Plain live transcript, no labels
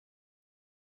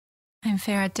I'm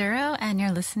Farrar Duro, and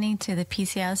you're listening to the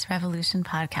PCOS Revolution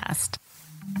podcast.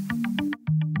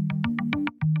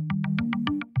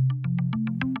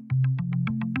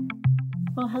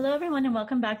 Well, hello, everyone, and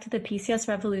welcome back to the PCOS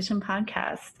Revolution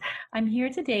podcast. I'm here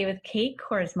today with Kate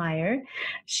Kordsmeier.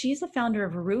 She's the founder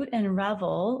of Root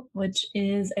Revel, which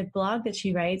is a blog that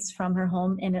she writes from her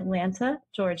home in Atlanta,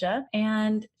 Georgia.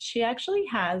 And she actually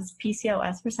has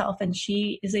PCOS herself, and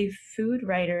she is a food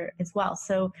writer as well.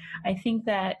 So I think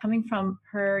that coming from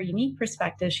her unique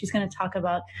perspective, she's going to talk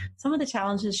about some of the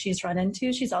challenges she's run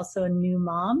into. She's also a new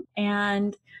mom,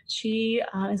 and she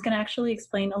is going to actually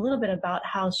explain a little bit about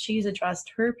how she's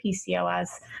addressed her PCOS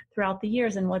throughout the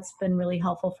years and what's been really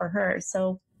helpful for her.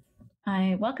 So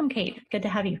I welcome Kate. Good to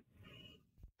have you.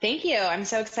 Thank you. I'm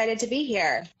so excited to be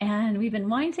here. And we've been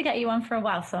wanting to get you on for a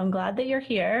while, so I'm glad that you're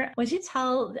here. Would you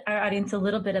tell our audience a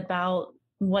little bit about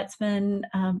what's been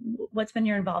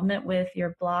your involvement with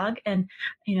your blog, and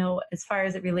as far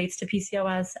as it relates to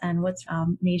PCOS, and what's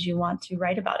made you want to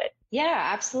write about it? Yeah,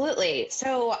 absolutely.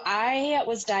 So I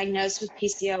was diagnosed with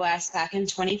PCOS back in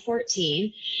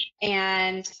 2014,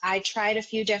 and I tried a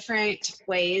few different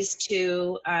ways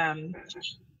to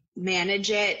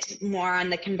manage it more on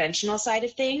the conventional side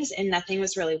of things, and nothing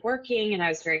was really working, and I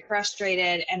was very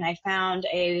frustrated. And I found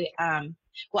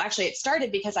it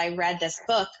started because I read this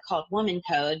book called Woman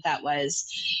Code that was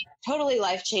totally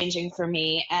life-changing for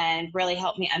me and really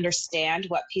helped me understand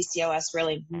what PCOS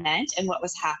really meant and what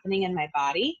was happening in my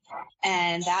body.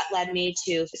 And that led me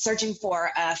to searching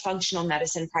for a functional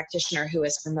medicine practitioner who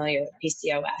was familiar with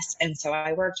PCOS. And so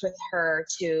I worked with her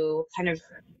to kind of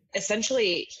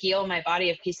essentially heal my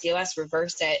body of PCOS,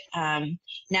 reverse it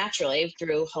naturally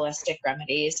through holistic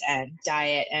remedies and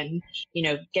diet and,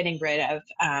 getting rid of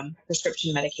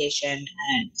prescription medication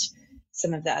and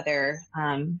some of the other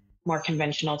more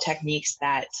conventional techniques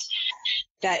that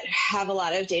have a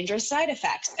lot of dangerous side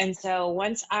effects. And so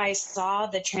once I saw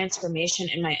the transformation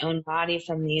in my own body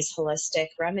from these holistic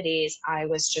remedies, I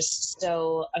was just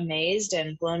so amazed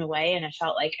and blown away. And I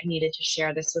felt like I needed to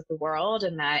share this with the world,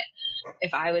 and that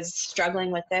if I was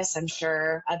struggling with this, I'm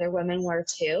sure other women were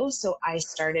too. So I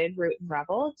started Root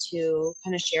Revel to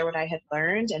kind of share what I had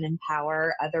learned and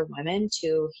empower other women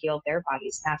to heal their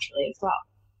bodies naturally as well.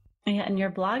 Yeah, and your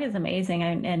blog is amazing,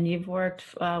 and you've worked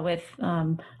with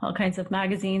all kinds of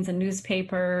magazines and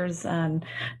newspapers, and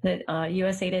the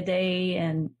USA Today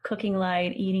and Cooking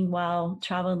Light, Eating Well,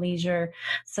 Travel and Leisure.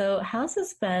 So how's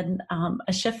this been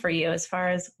a shift for you as far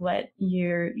as what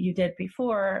you did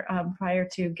before, prior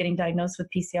to getting diagnosed with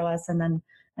PCOS, and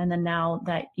then now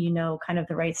that you know kind of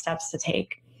the right steps to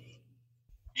take?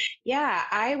 Yeah,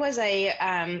 I was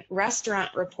a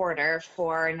restaurant reporter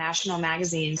for national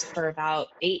magazines for about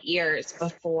 8 years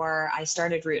before I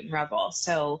started Root Revel.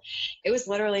 So it was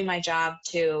literally my job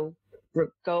to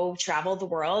go travel the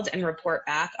world and report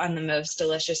back on the most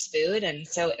delicious food. And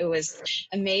so it was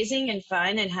amazing and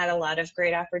fun and had a lot of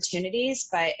great opportunities,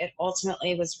 but it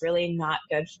ultimately was really not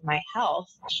good for my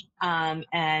health.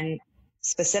 And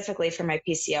specifically for my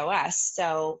PCOS.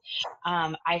 So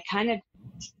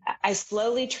I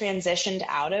slowly transitioned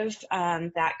out of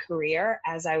that career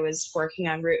as I was working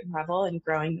on Root Revel and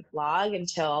growing the blog,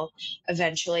 until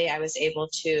eventually I was able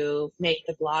to make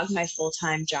the blog my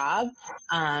full-time job,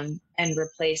 and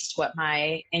replaced what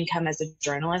my income as a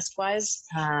journalist was,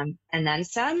 and then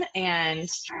some. And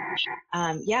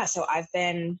so I've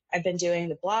been doing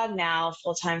the blog now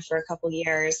full-time for a couple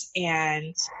years,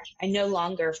 and I no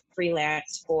longer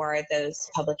freelance for those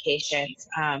publications,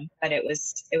 but it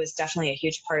was definitely a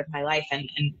huge part of my life, and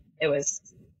it was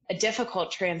a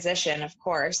difficult transition, of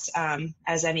course,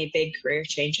 as any big career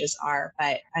changes are,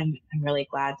 but I'm really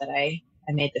glad that I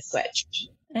made the switch.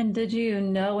 And did you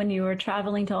know when you were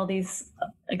traveling to all these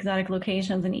exotic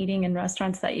locations and eating in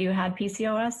restaurants that you had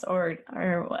PCOS, or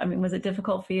was it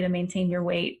difficult for you to maintain your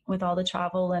weight with all the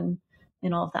travel and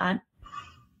all of that?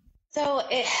 So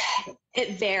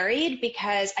it varied,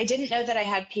 because I didn't know that I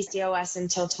had PCOS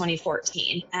until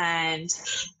 2014. And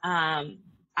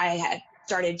I had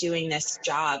started doing this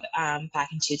job back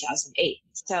in 2008.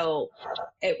 So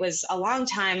it was a long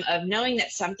time of knowing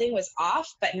that something was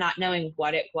off, but not knowing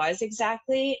what it was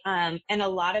exactly. And a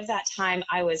lot of that time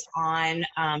I was on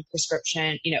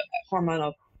prescription,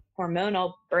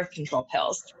 hormonal birth control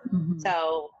pills. Mm-hmm.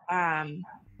 So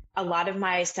a lot of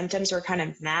my symptoms were kind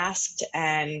of masked,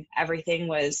 and everything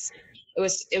was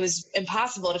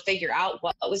impossible to figure out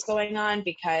what was going on,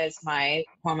 because my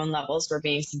hormone levels were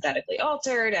being synthetically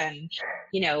altered, and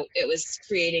it was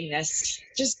creating this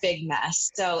just big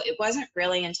mess. So it wasn't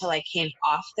really until I came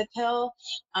off the pill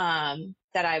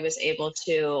that I was able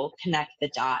to connect the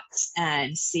dots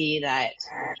and see that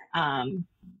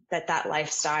that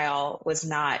lifestyle was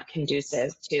not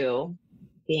conducive to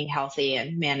being healthy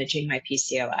and managing my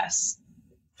PCOS.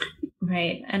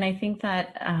 Right. And I think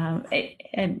that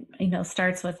it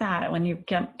starts with that. When you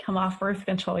come off birth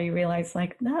control, you realize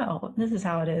like, no, this is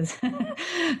how it is.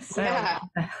 So, Yeah.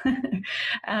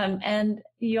 And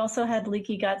you also had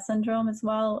leaky gut syndrome as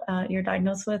well. You're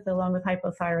diagnosed with, along with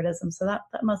hypothyroidism. So that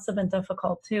must have been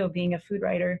difficult too, being a food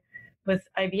writer with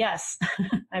IBS,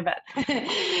 I bet.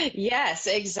 Yes,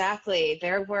 exactly.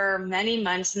 There were many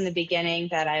months in the beginning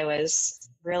that I was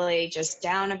really just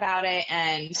down about it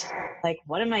and like,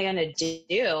 what am I going to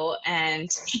do? And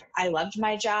I loved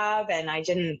my job, and I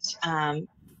didn't,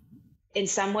 in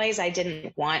some ways I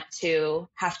didn't want to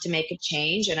have to make a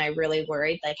change. And I really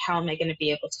worried, like, how am I going to be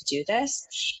able to do this?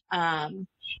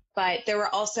 But there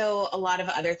were also a lot of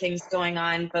other things going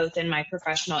on, both in my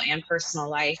professional and personal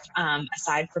life,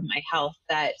 aside from my health,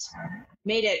 that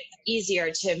made it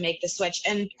easier to make the switch.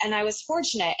 And I was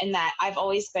fortunate in that I've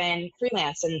always been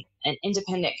freelance and an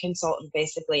independent consultant,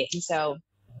 basically. And so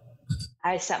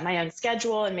I set my own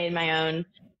schedule and made my own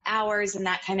hours and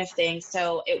that kind of thing.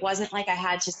 So it wasn't like I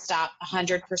had to stop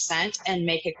 100% and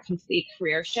make a complete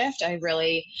career shift. I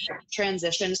really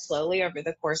transitioned slowly over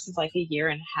the course of like a year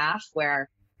and a half, where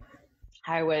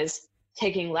I was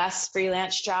taking less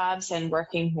freelance jobs and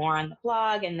working more on the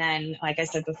blog. And then, like I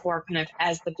said before, kind of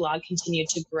as the blog continued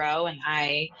to grow, and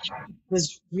I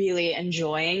was really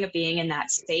enjoying being in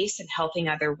that space and helping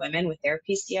other women with their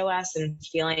PCOS and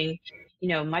feeling,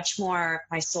 much more,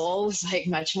 my soul was like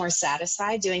much more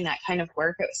satisfied doing that kind of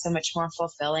work. It was so much more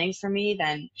fulfilling for me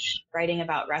than writing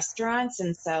about restaurants.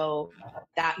 And so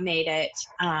that made it,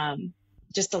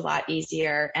 just a lot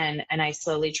easier. And I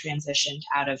slowly transitioned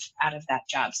out of that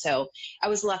job. So I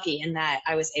was lucky in that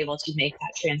I was able to make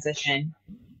that transition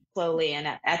slowly and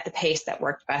at the pace that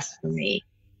worked best for me.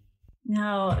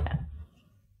 Now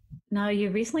you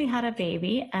recently had a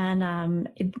baby, and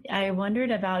I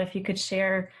wondered about if you could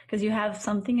share, because you have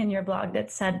something in your blog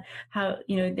that said how,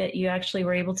 that you actually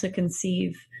were able to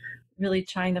conceive really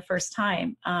trying the first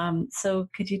time. So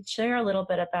could you share a little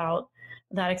bit about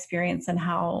that experience and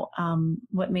how,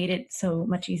 what made it so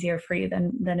much easier for you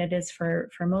than it is for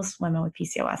most women with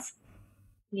PCOS?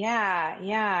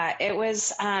 Yeah. It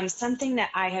was something that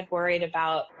I had worried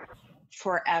about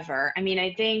forever. I mean,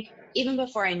 I think even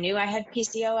before I knew I had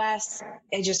PCOS,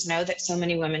 I just know that so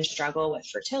many women struggle with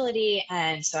fertility.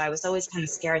 And so I was always kind of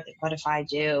scared that what if I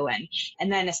do?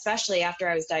 And then especially after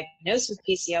I was diagnosed with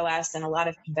PCOS, and a lot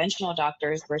of conventional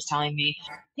doctors were telling me,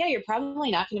 yeah, you're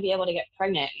probably not going to be able to get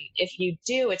pregnant. If you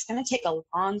do, it's going to take a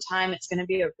long time. It's going to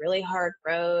be a really hard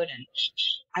road. And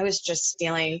I was just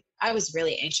I was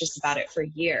really anxious about it for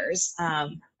years.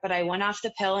 But I went off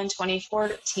the pill in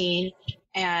 2014,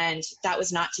 and that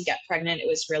was not to get pregnant. It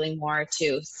was really more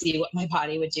to see what my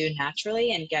body would do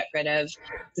naturally and get rid of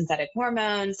synthetic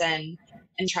hormones and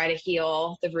try to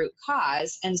heal the root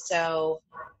cause. And so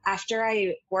after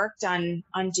I worked on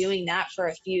doing that for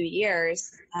a few years,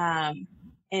 and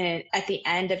at the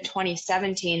end of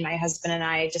 2017, my husband and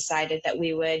I decided that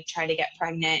we would try to get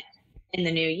pregnant in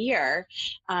the new year.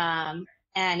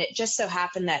 And it just so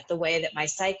happened that the way that my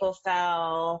cycle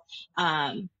fell,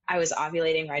 I was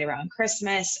ovulating right around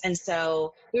Christmas. And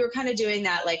so we were kind of doing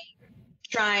that, like,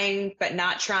 trying but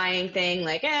not trying thing,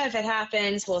 like, if it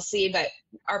happens, we'll see. But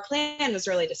our plan was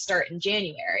really to start in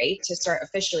January, to start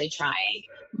officially trying.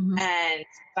 Mm-hmm. And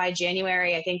by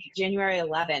January, I think January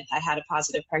 11th, I had a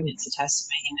positive pregnancy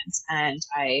test in my hands. And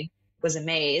I was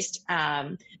amazed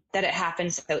that it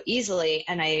happened so easily.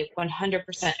 And I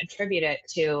 100% attribute it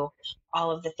to all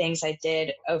of the things I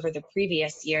did over the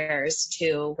previous years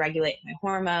to regulate my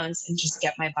hormones and just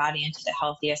get my body into the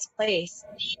healthiest place.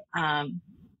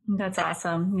 That's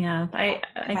awesome. Yeah. I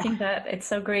think that it's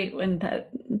so great when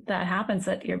that happens,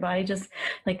 that your body just,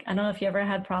 like, I don't know if you ever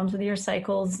had problems with your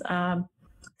cycles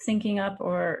syncing up,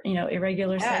 or,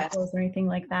 irregular cycles or anything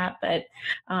like that. But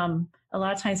a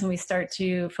lot of times when we start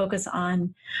to focus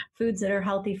on foods that are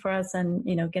healthy for us, and,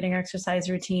 getting our exercise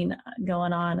routine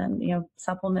going on, and,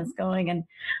 supplements going, and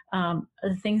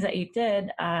the things that you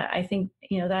did, I think,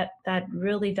 that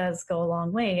really does go a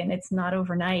long way. And it's not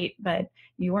overnight, but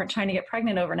you weren't trying to get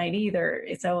pregnant overnight either.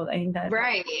 So I think that's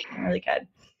right. Really good.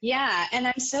 Yeah. And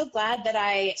I'm so glad that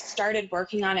I started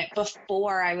working on it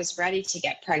before I was ready to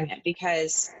get pregnant,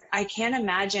 because I can't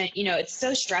imagine, it's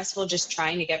so stressful just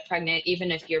trying to get pregnant, even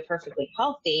if you're perfectly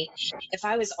healthy. If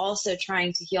I was also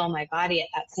trying to heal my body at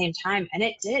that same time, and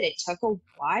it took a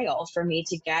while for me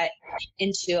to get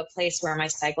into a place where my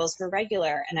cycles were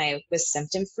regular and I was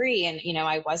symptom free, and,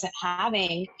 I wasn't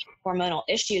having hormonal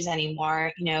issues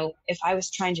anymore. If I was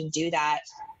trying to do that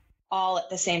all at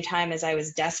the same time as I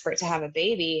was desperate to have a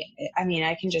baby. I mean,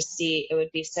 I can just see it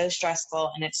would be so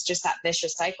stressful, and it's just that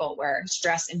vicious cycle where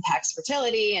stress impacts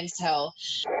fertility. And so,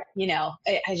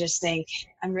 I just think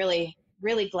I'm really,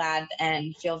 really glad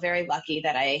and feel very lucky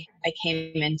that I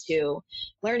came into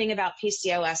learning about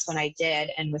PCOS when I did,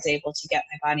 and was able to get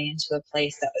my body into a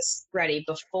place that was ready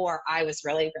before I was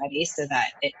really ready, so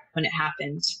that when it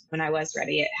happened, when I was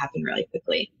ready, it happened really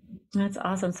quickly. That's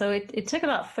awesome. So it took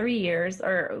about 3 years,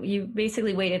 or you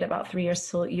basically waited about 3 years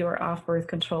till you were off birth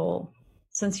control,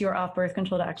 since you were off birth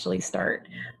control, to actually start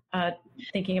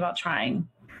thinking about trying.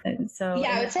 And so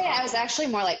yeah, I would say I was actually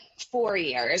more like 4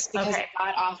 years, because Okay. I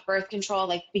got off birth control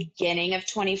like beginning of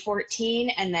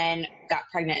 2014, and then got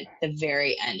pregnant at the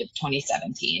very end of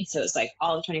 2017. So it was like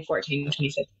all of 2014,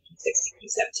 2015, 2016,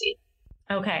 2017.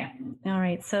 Okay. All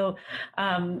right. So,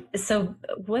 so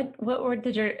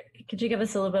could you give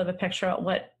us a little bit of a picture of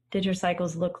what did your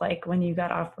cycles look like when you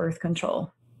got off birth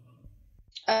control?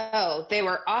 Oh, they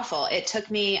were awful. It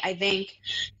took me, I think,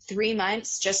 3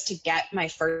 months just to get my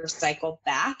first cycle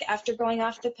back after going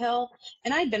off the pill.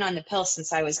 And I'd been on the pill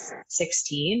since I was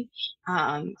 16.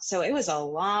 So it was a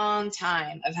long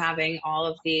time of having all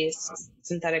of these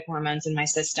synthetic hormones in my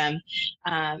system.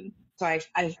 So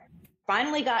I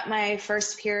finally got my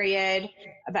first period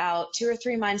about 2 or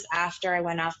 3 months after I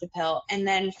went off the pill. And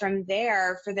then from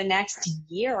there, for the next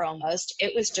year almost,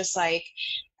 it was just like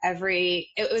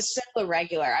it was so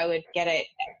irregular. I would get it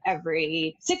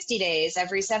every 60 days,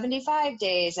 every 75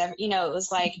 days. It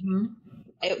was like,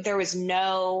 there was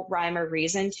no rhyme or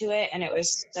reason to it. And it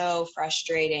was so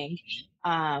frustrating,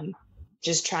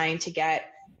 just trying to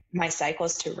get my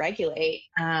cycles to regulate.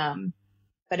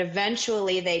 But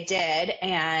eventually they did.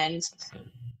 And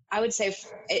I would say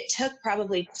it took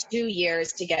probably 2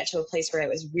 years to get to a place where it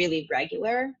was really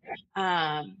regular.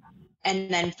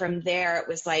 And then from there, it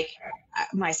was like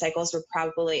my cycles were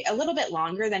probably a little bit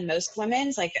longer than most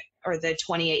women's, or the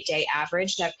 28-day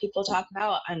average that people talk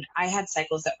about. And I had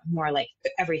cycles that were more like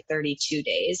every 32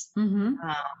 days.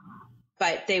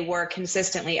 But they were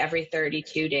consistently every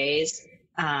 32 days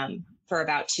for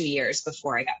about 2 years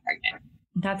before I got pregnant.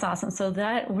 That's awesome. So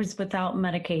that was without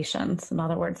medications. In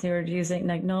other words, you were using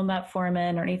like no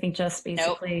metformin or anything, just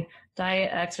basically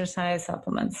diet, exercise,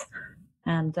 supplements.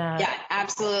 And yeah,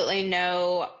 absolutely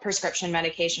no prescription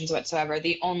medications whatsoever.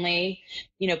 The only,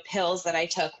 pills that I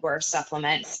took were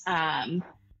supplements.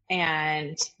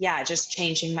 And yeah, just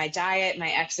changing my diet,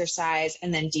 my exercise,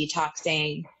 and then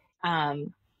detoxing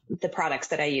the products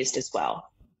that I used as well.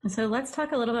 So let's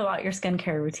talk a little bit about your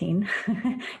skincare routine,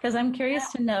 because I'm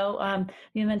curious to know,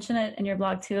 you mentioned it in your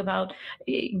blog too, about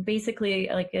basically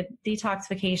like a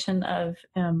detoxification of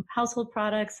household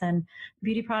products and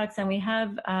beauty products. And we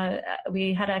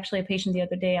had actually a patient the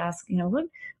other day ask,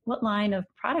 what line of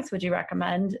products would you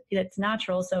recommend that's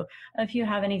natural? So if you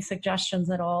have any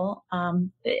suggestions at all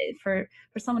for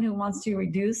someone who wants to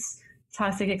reduce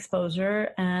toxic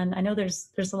exposure. And I know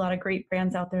there's a lot of great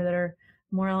brands out there that are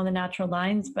more on the natural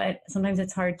lines, but sometimes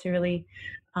it's hard to really,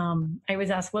 I always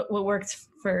ask what works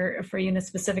for you in a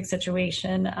specific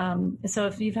situation. So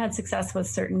if you've had success with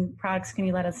certain products, can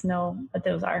you let us know what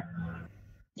those are?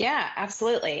 Yeah,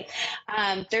 absolutely.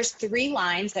 There's 3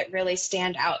 lines that really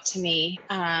stand out to me.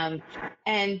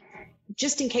 And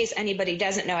just in case anybody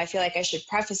doesn't know, I feel like I should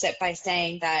preface it by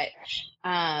saying that,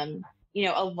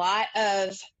 a lot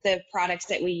of the products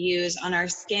that we use on our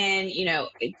skin,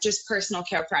 just personal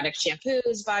care products,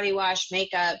 shampoos, body wash,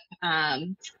 makeup,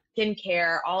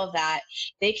 skincare, all of that,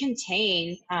 they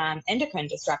contain endocrine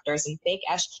disruptors and fake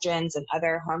estrogens and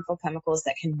other harmful chemicals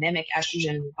that can mimic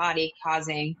estrogen in the body,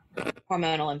 causing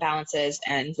hormonal imbalances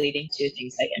and leading to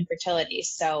things like infertility.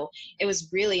 So it was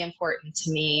really important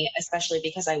to me, especially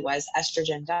because I was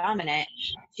estrogen dominant,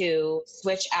 to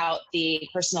switch out the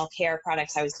personal care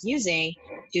products I was using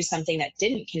to something that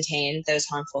didn't contain those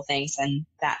harmful things, and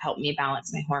that helped me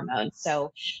balance my hormones.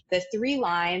 So the 3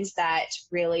 lines that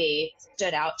really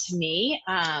stood out to me,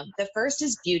 the first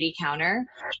is Beauty Counter,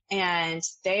 and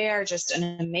they are just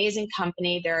an amazing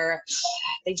company.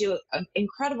 They do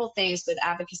incredible things with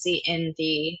advocacy in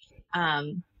the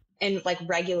in like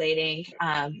regulating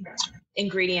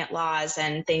ingredient laws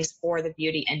and things for the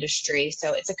beauty industry.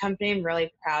 So it's a company I'm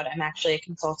really proud. I'm actually a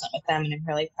consultant with them, and I'm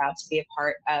really proud to be a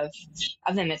part of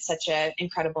them. It's such an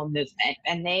incredible movement,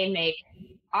 and they make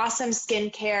awesome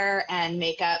skincare and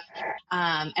makeup.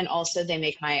 And also they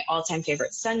make my all-time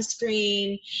favorite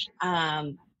sunscreen.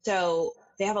 So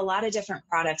they have a lot of different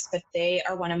products, but they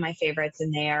are one of my favorites,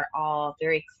 and they are all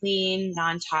very clean,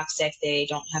 non-toxic. They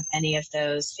don't have any of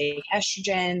those fake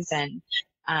estrogens and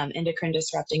endocrine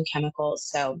disrupting chemicals.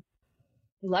 So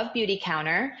love Beauty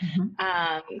Counter.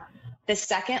 The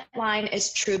second line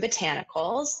is True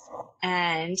Botanicals,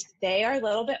 and they are a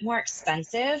little bit more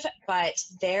expensive, but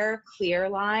their clear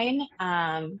line,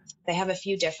 they have a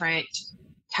few different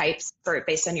types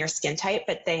based on your skin type,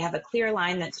 but they have a clear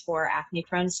line that's for acne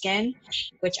prone skin,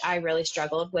 which I really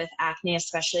struggled with acne,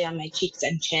 especially on my cheeks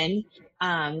and chin,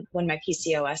 when my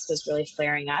PCOS was really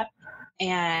flaring up.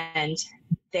 And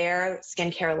their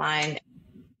skincare line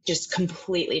just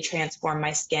completely transformed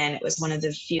my skin. It was one of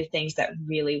the few things that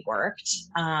really worked.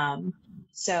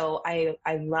 So I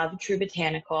love True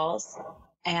Botanicals.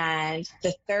 And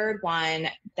the third one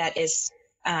that is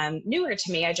newer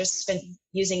to me, I just been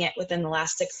using it within the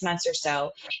last 6 months or so,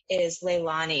 is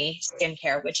Leilani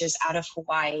Skincare, which is out of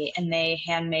Hawaii, and they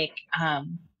hand make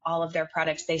all of their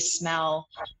products. They smell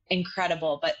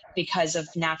incredible, but because of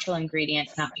natural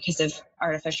ingredients, not because of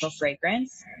artificial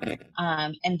fragrance.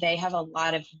 And they have a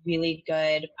lot of really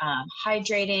good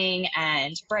hydrating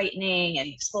and brightening and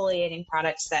exfoliating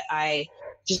products that I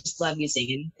just love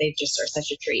using, and they just are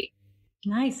such a treat.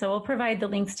 Nice. So we'll provide the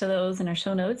links to those in our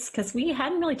show notes, because we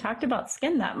hadn't really talked about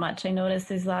skin that much. I noticed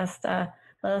these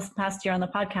past year on the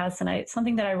podcast, and it's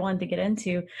something that I wanted to get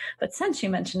into. But since you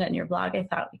mentioned it in your blog, I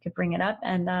thought we could bring it up.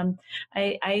 And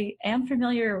I am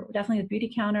familiar definitely with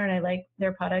Beauty Counter, and I like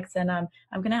their products. And I'm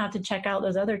going to have to check out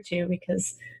those other two,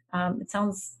 because it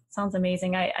sounds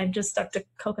amazing. I've just stuck to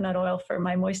coconut oil for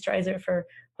my moisturizer, for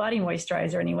body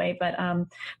moisturizer anyway. But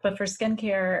for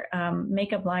skincare,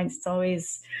 makeup lines, it's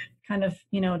always kind of,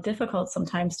 difficult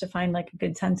sometimes to find like a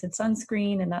good scented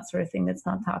sunscreen and that sort of thing that's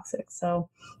not toxic. So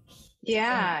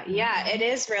yeah, it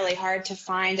is really hard to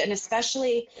find, and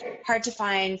especially hard to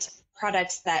find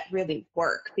products that really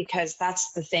work, because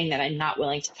that's the thing that I'm not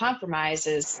willing to compromise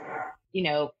is,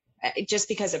 just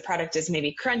because a product is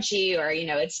maybe crunchy or,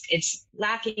 it's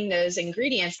lacking those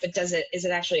ingredients, but is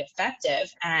it actually effective?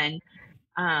 And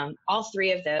all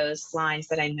three of those lines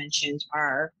that I mentioned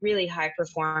are really high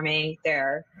performing.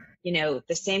 They're,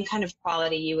 the same kind of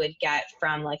quality you would get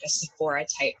from like a Sephora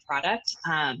type product.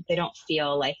 They don't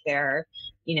feel like they're,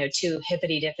 too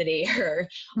hippity dippity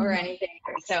or anything.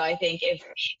 So I think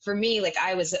for me, like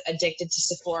I was addicted to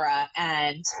Sephora,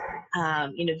 and,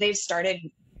 they've started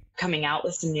coming out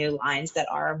with some new lines that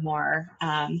are more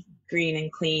green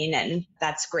and clean, and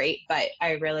that's great. But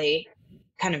I really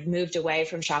kind of moved away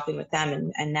from shopping with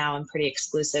them, and now I'm pretty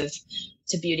exclusive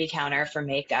to Beauty Counter for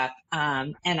makeup.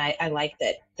 And I like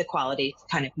that the quality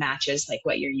kind of matches like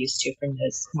what you're used to from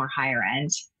those more higher end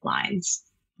lines.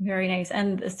 Very nice.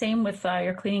 And the same with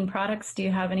your cleaning products. Do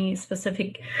you have any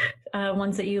specific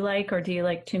ones that you like, or do you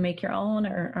like to make your own,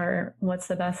 or what's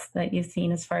the best that you've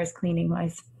seen as far as cleaning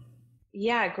wise?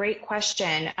 Yeah, great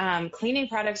question. Cleaning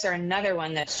products are another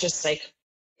one that's just like,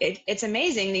 it's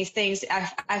amazing, these things.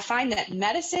 I find that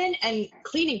medicine and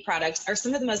cleaning products are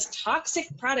some of the most toxic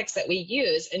products that we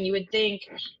use. And you would think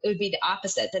it would be the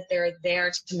opposite, that they're there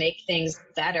to make things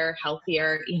better,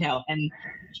 healthier, and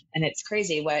it's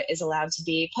crazy what is allowed to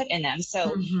be put in them.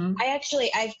 So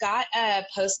I've got a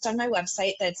post on my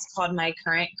website that's called My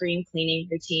Current Green Cleaning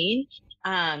Routine.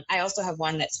 I also have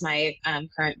one that's my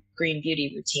current green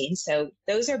beauty routine. So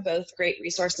those are both great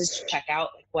resources to check out,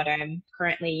 like what I'm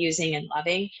currently using and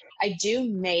loving. I do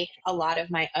make a lot of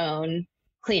my own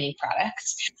cleaning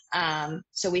products.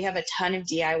 So we have a ton of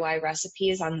DIY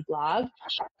recipes on the blog,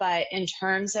 but in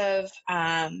terms of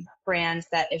brands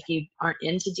that if you aren't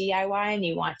into DIY and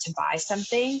you want to buy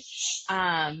something,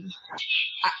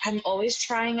 I'm always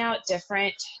trying out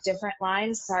different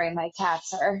lines. Sorry, my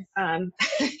cats are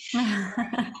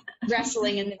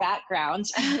wrestling in the background.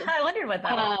 I wondered what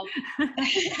that was.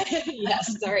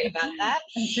 Yes, sorry about that.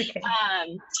 Okay.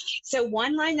 So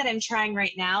one line that I'm trying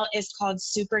right now is called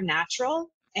Supernatural.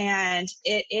 And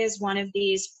it is one of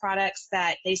these products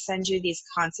that they send you these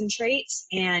concentrates,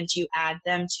 and you add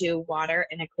them to water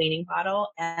in a cleaning bottle,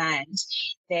 and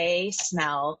they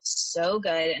smell so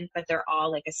good. But they're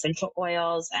all like essential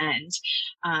oils and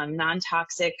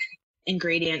non-toxic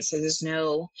ingredients. So there's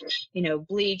no,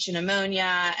 bleach and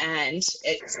ammonia, and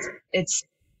it's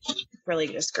really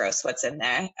just gross what's in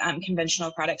there,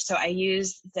 conventional products. So I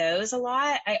use those a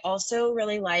lot. I also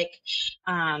really like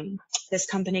this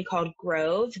company called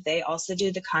Grove. They also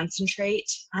do the concentrate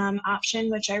option,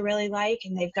 which I really like.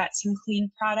 And they've got some clean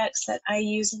products that I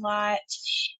use a lot.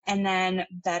 And then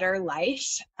Better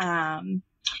Life. And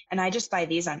I just buy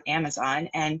these on Amazon,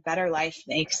 and Better Life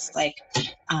makes like,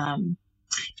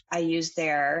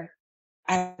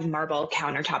 I have marble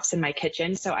countertops in my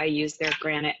kitchen, so I use their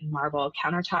granite and marble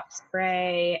countertop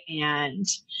spray, and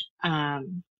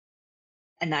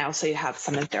I also have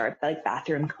some of their like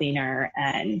bathroom cleaner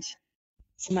and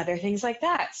some other things like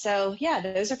that. So yeah,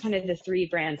 those are kind of the three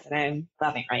brands that I'm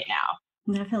loving right now.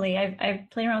 Definitely. I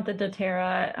play around with the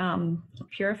doTERRA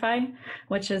Purify,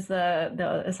 which is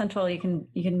the essential you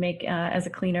can make as a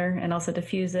cleaner and also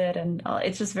diffuse it. And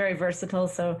it's just very versatile.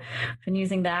 So I've been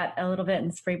using that a little bit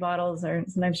in spray bottles or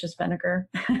sometimes just vinegar.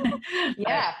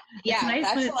 Yeah. Nice,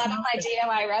 that's a lot of my good.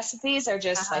 DIY recipes are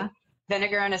just like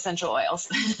vinegar and essential oils.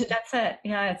 That's it.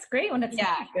 Yeah. It's great when it's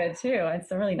good too.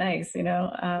 It's really nice, you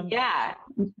know?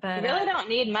 But you really don't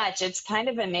need much. It's kind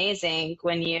of amazing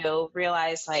when you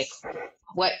realize like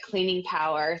what cleaning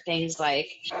power things like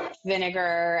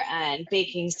vinegar and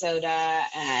baking soda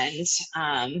and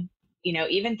you know,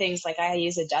 even things like I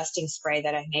use a dusting spray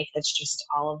that I make that's just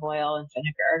olive oil and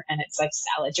vinegar, and it's like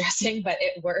salad dressing, but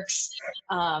it works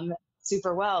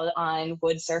super well on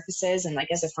wood surfaces and like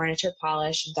as a furniture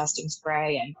polish and dusting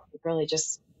spray. And really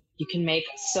just, you can make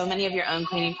so many of your own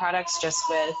cleaning products just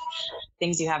with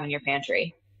things you have in your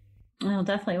pantry. Oh,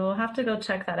 definitely. We'll have to go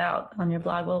check that out on your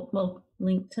blog. We'll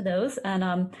link to those.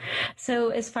 And so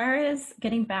as far as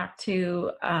getting back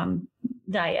to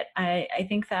diet, I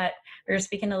think that we were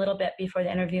speaking a little bit before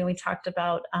the interview, and we talked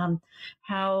about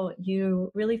how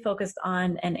you really focused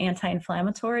on an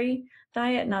anti-inflammatory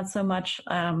diet, not so much,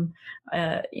 a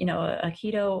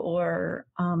keto or,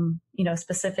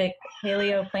 specific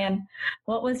paleo plan.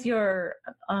 What was your,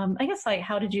 I guess, like,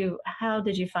 how did you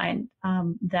find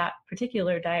that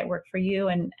particular diet work for you,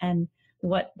 and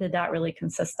what did that really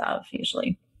consist of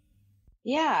usually?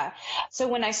 Yeah. So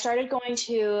when I started going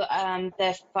to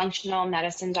the functional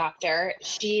medicine doctor,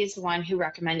 she's the one who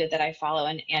recommended that I follow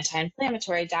an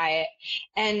anti-inflammatory diet.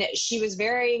 And she was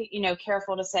very,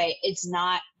 careful to say it's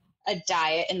not a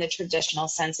diet in the traditional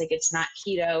sense. Like it's not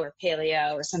keto or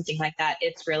paleo or something like that.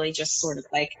 It's really just sort of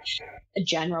like a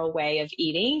general way of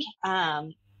eating.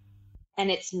 And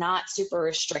it's not super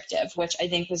restrictive, which I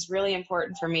think was really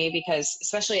important for me because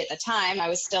especially at the time I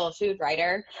was still a food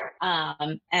writer.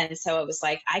 And so it was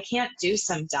like, I can't do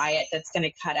some diet that's going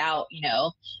to cut out,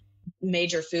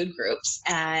 major food groups,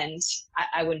 and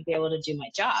I wouldn't be able to do my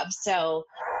job. So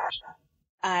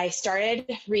I started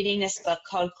reading this book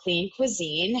called Clean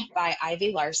Cuisine by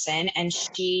Ivy Larson, and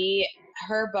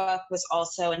her book was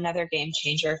also another game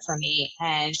changer for me.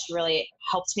 And she really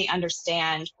helped me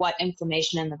understand what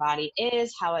inflammation in the body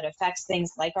is, how it affects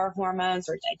things like our hormones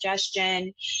or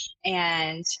digestion,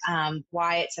 and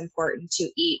why it's important to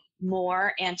eat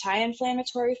more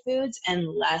anti-inflammatory foods and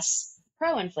less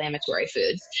pro-inflammatory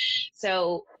foods.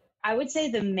 So I would say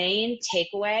the main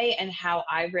takeaway and how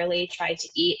I really try to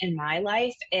eat in my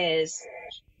life is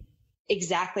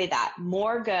exactly that.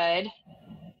 More good.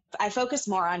 I focus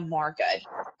more on more good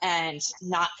and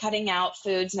not cutting out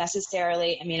foods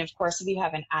necessarily. I mean, of course, if you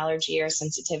have an allergy or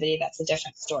sensitivity, that's a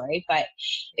different story. But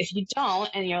if you don't,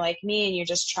 and you're like me and you're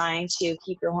just trying to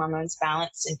keep your hormones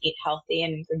balanced and eat healthy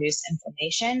and reduce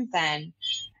inflammation, then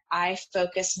I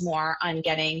focus more on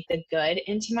getting the good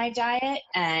into my diet,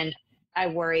 and I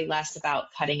worry less about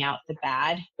cutting out the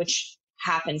bad, which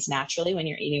happens naturally when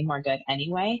you're eating more good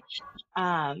anyway.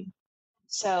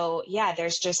 So yeah,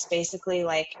 there's just basically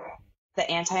like the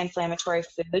anti-inflammatory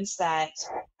foods that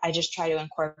I just try to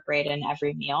incorporate in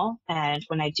every meal. And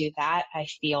when I do that, I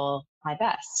feel my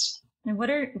best. And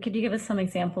could you give us some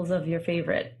examples of your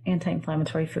favorite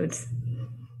anti-inflammatory foods?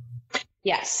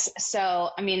 Yes.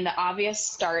 So, I mean, the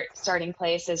obvious starting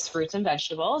place is fruits and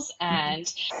vegetables, and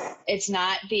it's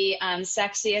not the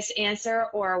sexiest answer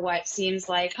or what seems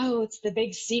like, oh, it's the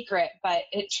big secret, but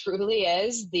it truly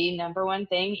is the number one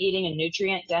thing, eating a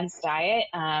nutrient dense diet.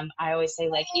 I always say,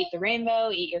 like, eat the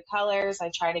rainbow, eat your colors. I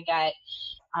try to get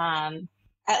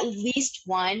at least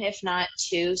one, if not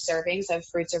two servings of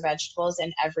fruits or vegetables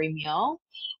in every meal.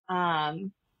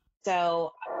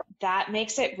 So that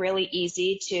makes it really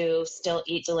easy to still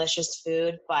eat delicious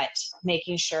food, but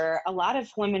making sure a lot of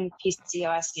women with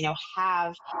PCOS,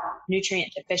 have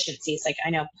nutrient deficiencies. Like I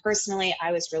know personally,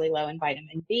 I was really low in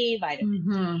vitamin B, vitamin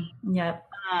D. Yep.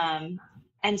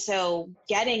 And so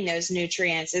getting those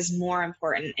nutrients is more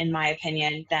important, in my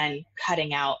opinion, than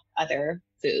cutting out other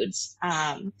foods.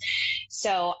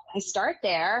 So I start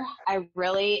there. I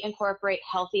really incorporate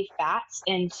healthy fats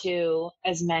into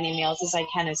as many meals as I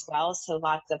can as well. So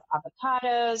lots of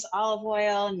avocados, olive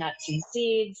oil, nuts and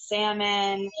seeds,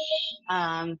 salmon,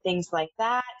 things like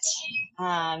that.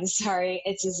 Sorry,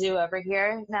 it's a zoo over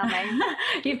here. Now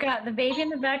you've got the baby in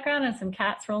the background and some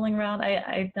cats rolling around.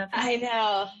 I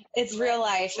know. It's real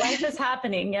life. Life is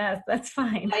happening. Yes, that's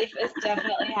fine. Life is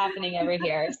definitely happening over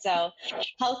here. So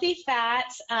healthy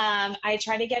fats. I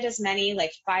try to get as many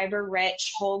like fiber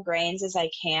rich whole grains as I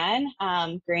can.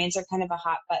 Grains are kind of a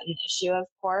hot button issue, of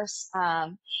course.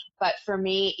 But for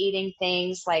me, eating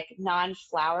things like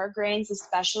non-flour grains,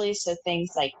 especially, so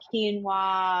things like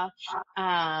quinoa,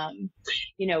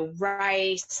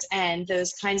 rice, and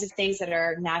those kinds of things that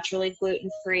are naturally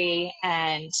gluten-free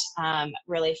and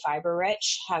really fiber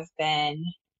rich have been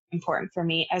important for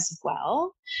me as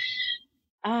well.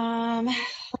 And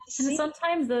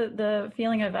sometimes the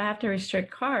feeling of I have to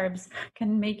restrict carbs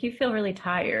can make you feel really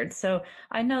tired. So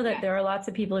I know that there are lots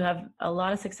of people who have a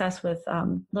lot of success with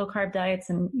low carb diets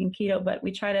and keto, but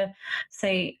we try to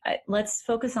say, let's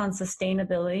focus on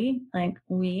sustainability. Like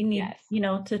we need,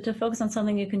 to focus on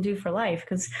something you can do for life,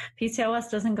 because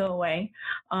PCOS doesn't go away.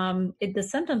 The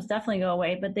symptoms definitely go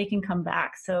away, but they can come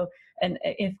back. So, and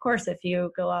of course, if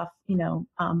you go off,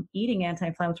 eating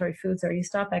anti-inflammatory foods, or you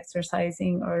stop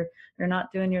exercising, or you're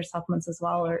not doing your supplements as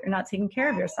well, or you're not taking care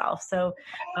of yourself. So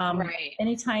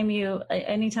anytime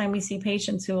we see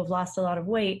patients who have lost a lot of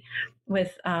weight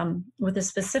with a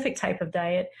specific type of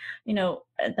diet,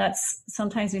 that's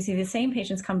sometimes we see the same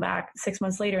patients come back 6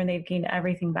 months later and they've gained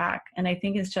everything back. And I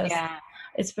think it's just,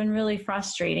 it's been really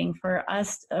frustrating for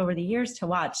us over the years to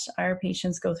watch our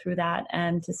patients go through that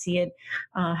and to see it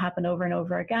happen over and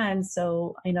over again.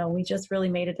 So, we just really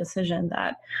made a decision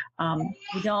that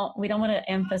we don't want to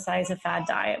emphasize a fad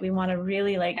diet. We want to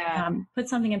really put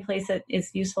something in place that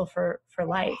is useful for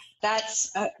life.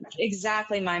 That's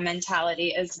exactly my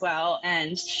mentality as well.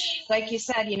 And like you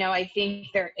said, I think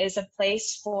there is a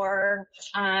place for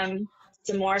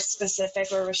some more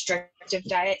specific or restrictive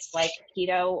diets like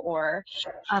keto or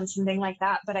something like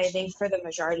that. But I think for the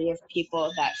majority of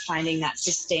people, that finding that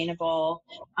sustainable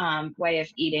way of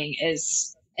eating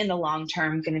is in the long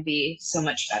term going to be so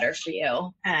much better for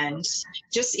you. And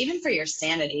just even for your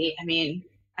sanity. I mean,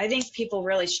 I think people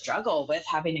really struggle with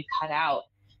having to cut out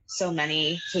so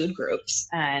many food groups,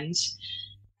 and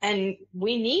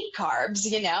we need carbs,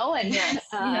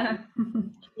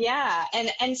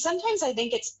 and and sometimes I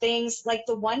think it's things like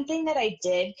the one thing that I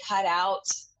did cut out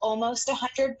almost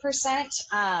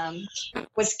 100%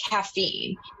 was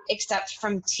caffeine, except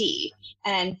from tea.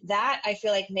 And that I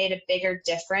feel like made a bigger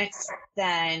difference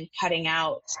than cutting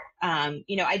out,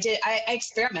 I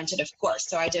experimented, of course.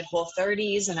 So I did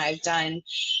Whole30s, and I've done,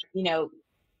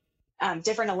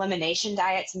 different elimination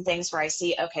diets and things where I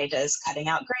see, okay, does cutting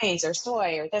out grains or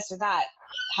soy or this or that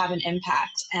have an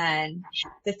impact? And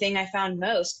the thing I found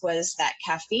most was that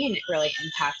caffeine really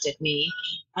impacted me.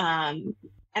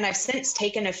 And I've since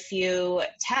taken a few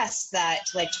tests that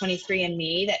like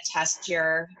 23andMe that test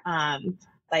your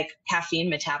caffeine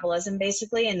metabolism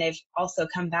basically. And they've also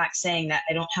come back saying that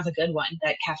I don't have a good one,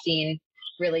 that caffeine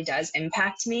really does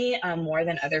impact me more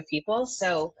than other people.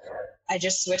 So I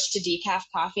just switched to decaf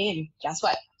coffee, and guess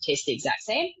what? Tastes the exact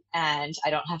same. And I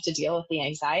don't have to deal with the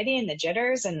anxiety and the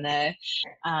jitters and the,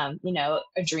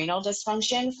 adrenal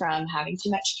dysfunction from having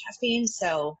too much caffeine.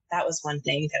 So that was one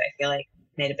thing that I feel like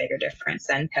made a bigger difference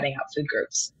than cutting out food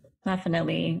groups.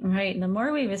 Definitely. Right. And the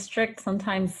more we restrict,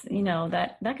 sometimes,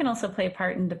 that can also play a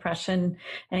part in depression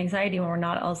and anxiety when we're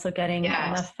not also getting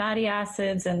enough fatty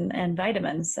acids and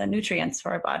vitamins and nutrients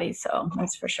for our bodies. So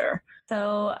that's for sure.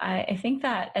 So I think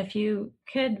that if you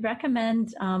could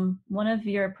recommend one of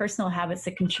your personal habits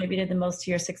that contributed the most to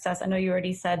your success, I know you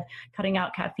already said cutting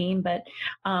out caffeine, but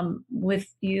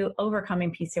with you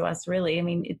overcoming PCOS, really, I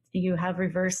mean, you have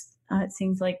reversed, it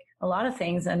seems like, a lot of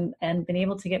things and been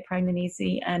able to get pregnant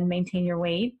easy and maintain your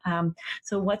weight.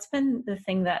 So what's been the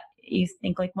thing that you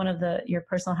think like one of your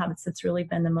personal habits that's really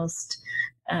been the most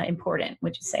important,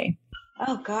 would you say?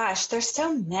 Oh gosh, there's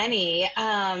so many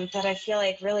that I feel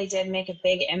like really did make a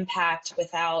big impact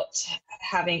without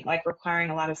having requiring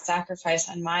a lot of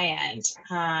sacrifice on my end.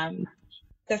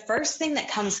 The first thing that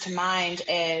comes to mind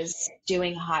is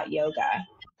doing hot yoga.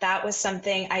 That was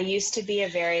something I used to be a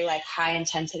very high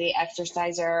intensity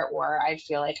exerciser, or I'd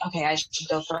feel like, okay, I should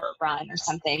go for a run or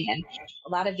something. And a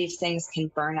lot of these things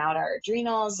can burn out our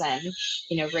adrenals and,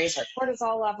 raise our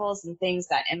cortisol levels and things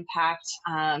that impact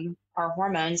our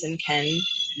hormones and can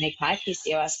make my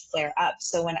PCOS flare up.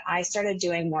 So when I started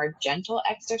doing more gentle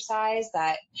exercise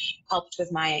that helped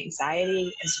with my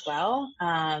anxiety as well,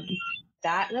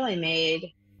 that really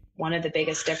made one of the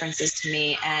biggest differences to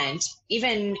me. And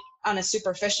even on a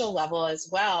superficial level as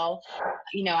well,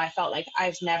 I felt like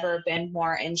I've never been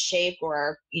more in shape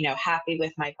or, happy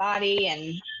with my body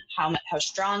and how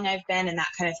strong I've been and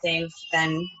that kind of thing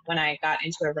than when I got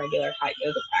into a regular hot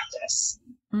yoga practice.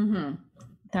 Mm-hmm.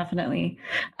 Definitely.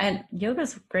 And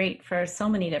yoga's great for so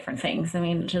many different things. I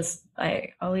mean, I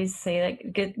always say,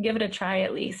 like, give it a try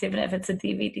at least, even if it's a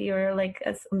DVD or like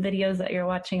some videos that you're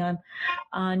watching on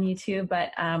YouTube.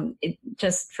 But it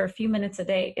just for a few minutes a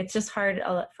day, it's just hard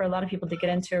for a lot of people to get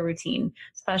into a routine,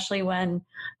 especially when,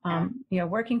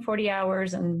 working 40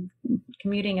 hours and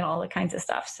commuting and all the kinds of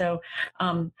stuff. So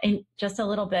and just a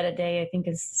little bit a day, I think,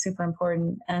 is super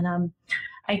important. And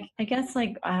I guess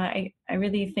I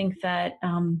really think that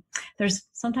there's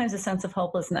sometimes a sense of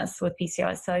hopelessness with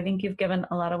PCOS. So I think you've given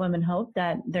a lot of women hope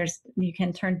that you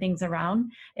can turn things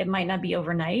around. It might not be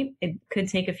overnight. It could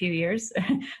take a few years.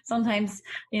 Sometimes,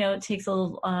 it takes a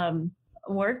little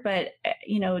work, but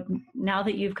now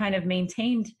that you've kind of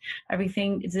maintained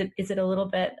everything, is it a little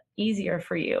bit easier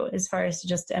for you as far as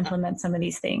just to implement some of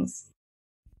these things?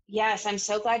 Yes, I'm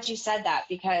so glad you said that,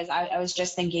 because I was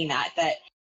just thinking that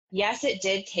yes, it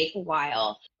did take a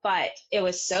while, but it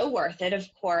was so worth it, of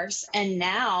course. And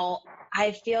now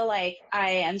I feel like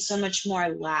I am so much more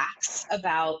lax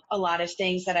about a lot of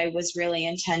things that I was really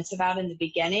intense about in the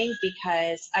beginning,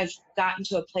 because I've gotten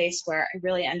to a place where I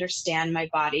really understand my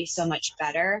body so much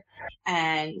better,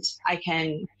 and I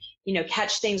can,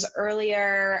 catch things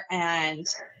earlier, and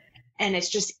it's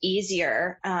just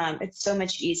easier. It's so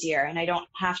much easier, and I don't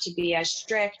have to be as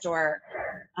strict or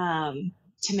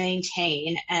to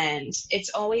maintain. And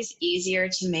it's always easier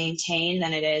to maintain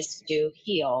than it is to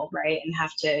heal, right? And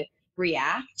have to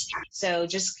react. So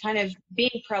just kind of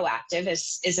being proactive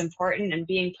is important, and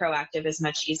being proactive is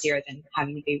much easier than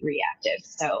having to be reactive.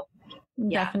 So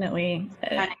definitely.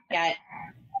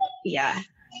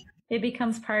 It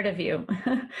becomes part of you.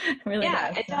 Really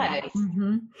does. It does.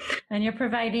 Mm-hmm. And you're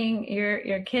providing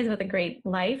your kids with a great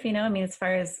life, as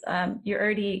far as you've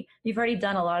already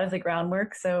done a lot of the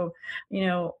groundwork. So,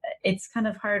 it's kind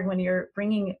of hard when you're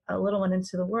bringing a little one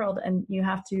into the world and you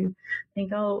have to think,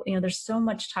 there's so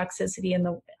much toxicity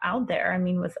out there. I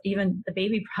mean, with even the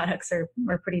baby products are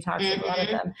pretty toxic, a lot of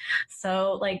them.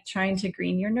 So like trying to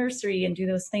green your nursery and do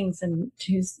those things and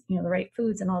choose, the right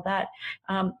foods and all that.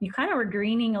 You kind of were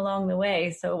greening along the way.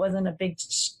 So it wasn't a big,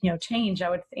 change, I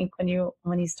would think, when you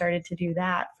started to do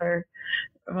that for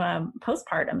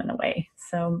postpartum in a way.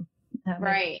 So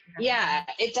right. Yeah,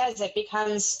 it does. It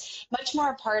becomes much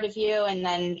more a part of you, and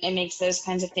then it makes those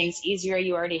kinds of things easier.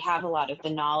 You already have a lot of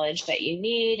the knowledge that you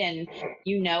need, and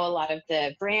a lot of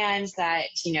the brands that,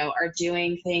 are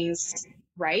doing things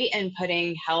right and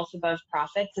putting health above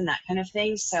profits and that kind of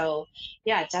thing. So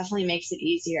yeah, it definitely makes it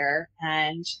easier.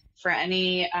 And for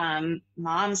any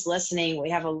moms listening, we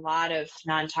have a lot of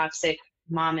non-toxic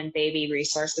mom and baby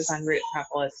resources on Root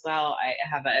Revel as well. I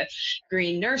have a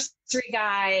green nursery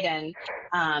guide and,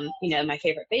 my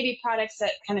favorite baby products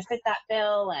that kind of fit that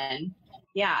bill. And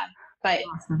but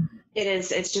awesome.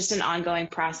 It's just an ongoing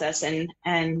process, and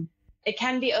it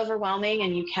can be overwhelming,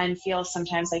 and you can feel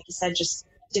sometimes, like you said, just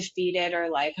defeated, or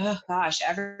like, oh gosh,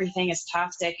 everything is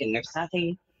toxic and there's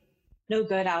no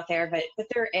good out there, but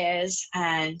there is.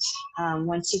 And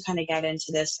once you kind of get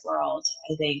into this world,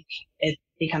 I think it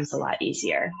becomes a lot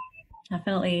easier.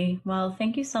 Definitely. Well,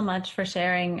 thank you so much for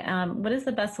sharing. What is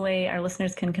the best way our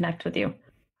listeners can connect with you?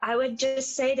 I would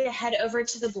just say to head over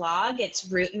to the blog. It's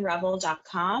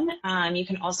rootandrevel.com. You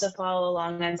can also follow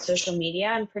along on social media.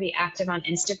 I'm pretty active on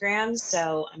Instagram,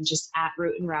 so I'm just at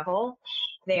Root and Revel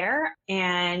there.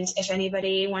 And if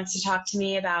anybody wants to talk to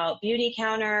me about Beauty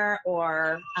Counter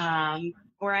or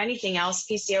anything else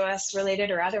PCOS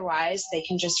related or otherwise, they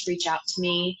can just reach out to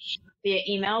me via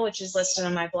email, which is listed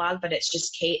on my blog, but it's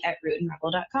just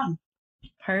kate@rootandrevel.com.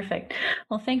 Perfect.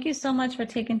 Well, thank you so much for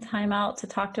taking time out to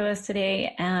talk to us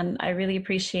today. And I really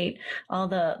appreciate all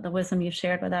the wisdom you've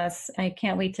shared with us. I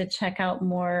can't wait to check out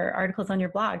more articles on your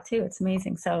blog too. It's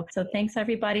amazing. So thanks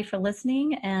everybody for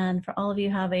listening. And for all of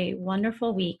you, have a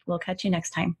wonderful week. We'll catch you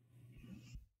next time.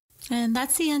 And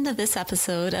that's the end of this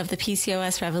episode of the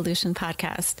PCOS Revolution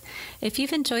podcast. If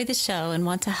you've enjoyed the show and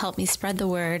want to help me spread the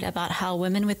word about how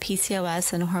women with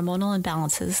PCOS and hormonal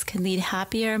imbalances can lead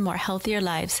happier, more healthier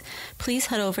lives, please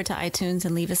head over to iTunes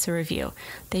and leave us a review.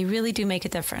 They really do make a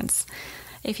difference.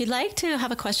 If you'd like to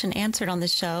have a question answered on the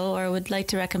show or would like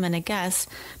to recommend a guest,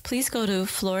 please go to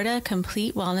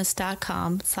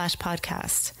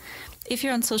floridacompletewellness.com/podcast. If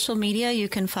you're on social media, you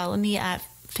can follow me at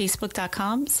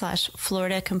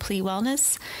facebook.com/Florida Complete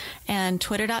Wellness and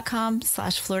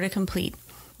twitter.com/Florida Complete,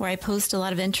 where I post a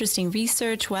lot of interesting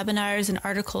research, webinars, and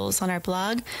articles on our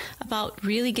blog about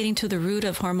really getting to the root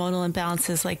of hormonal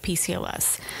imbalances like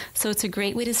PCOS. So it's a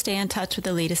great way to stay in touch with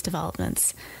the latest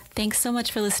developments. Thanks so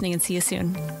much for listening, and see you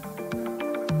soon.